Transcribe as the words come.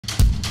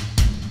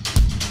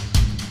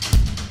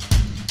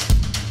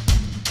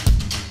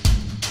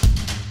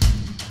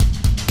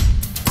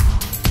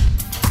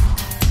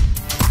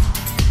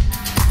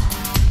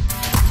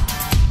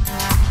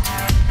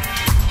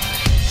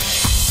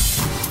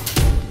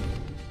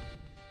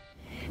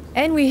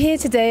And we're here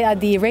today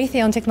at the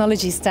Raytheon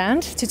Technologies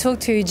stand to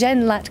talk to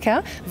Jen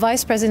Latka,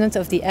 Vice President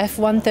of the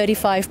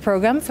F135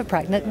 Programme for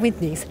Pratt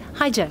Whitney.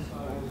 Hi Jen.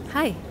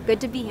 Hi,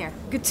 good to be here.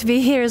 Good to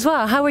be here as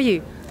well. How are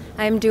you?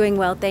 I'm doing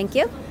well, thank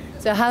you.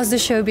 So how's the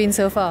show been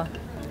so far?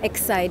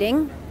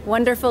 Exciting.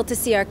 Wonderful to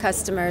see our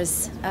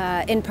customers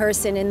in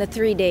person in the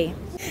 3D.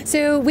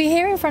 So we're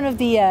here in front of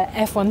the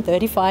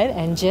F135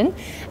 engine,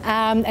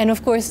 and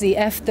of course the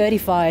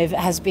F-35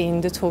 has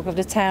been the talk of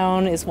the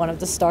town, is one of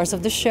the stars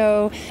of the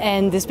show,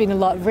 and there's been a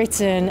lot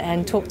written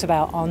and talked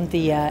about on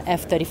the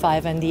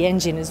F-35 and the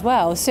engine as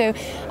well. So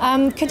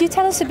could you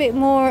tell us a bit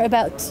more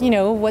about,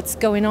 what's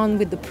going on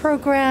with the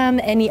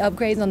program, any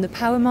upgrades on the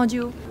power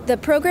module? The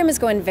program is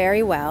going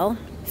very well.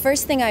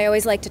 First thing I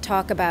always like to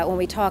talk about when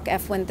we talk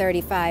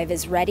F135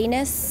 is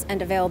readiness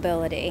and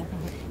availability.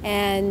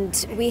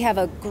 And we have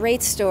a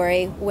great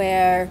story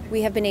where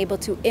we have been able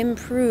to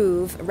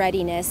improve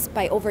readiness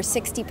by over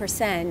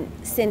 60%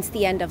 since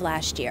the end of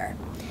last year.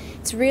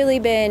 It's really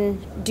been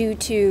due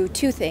to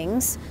two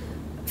things.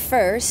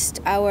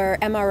 First, our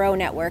MRO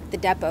network, the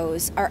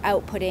depots, are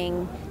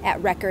outputting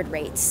at record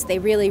rates. They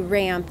really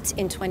ramped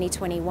in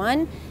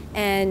 2021,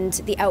 and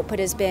the output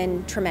has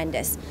been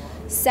tremendous.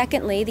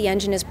 Secondly, the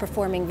engine is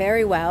performing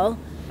very well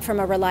from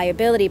a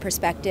reliability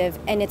perspective,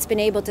 and it's been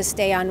able to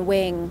stay on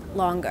wing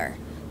longer.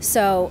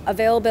 So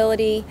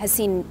availability has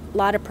seen a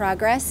lot of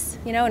progress,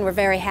 and we're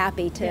very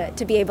happy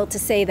to be able to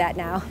say that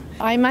now.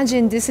 I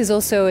imagine this is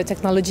also a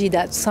technology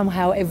that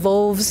somehow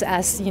evolves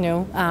as,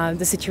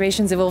 the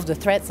situations evolve, the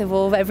threats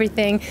evolve,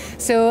 everything.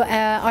 So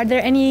are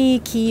there any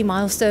key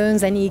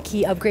milestones, any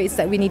key upgrades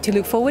that we need to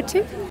look forward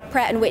to?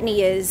 Pratt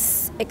Whitney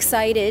is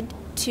excited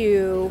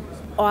to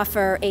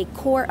offer a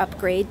core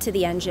upgrade to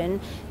the engine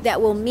that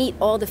will meet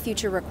all the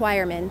future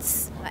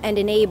requirements and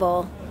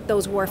enable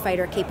those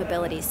warfighter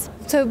capabilities.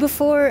 So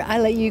before I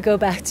let you go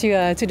back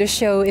to the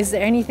show, is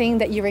there anything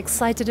that you're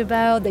excited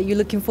about, that you're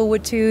looking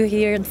forward to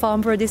here in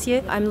Farnborough this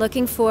year? I'm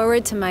looking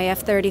forward to my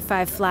F-35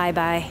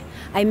 flyby.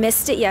 I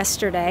missed it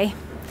yesterday,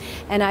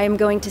 and I am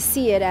going to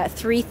see it at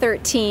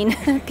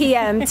 3:13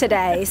 p.m.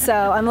 today. So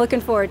I'm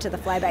looking forward to the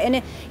flyby.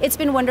 And it's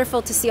been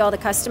wonderful to see all the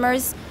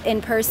customers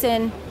in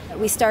person.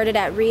 We started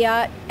at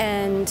Riyadh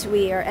and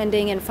we are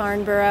ending in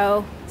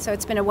Farnborough, so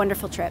it's been a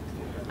wonderful trip.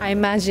 I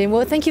imagine.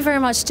 Well, thank you very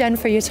much, Jen,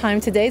 for your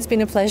time today. It's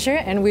been a pleasure,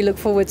 and we look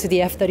forward to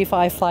the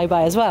F-35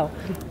 flyby as well.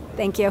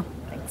 Thank you.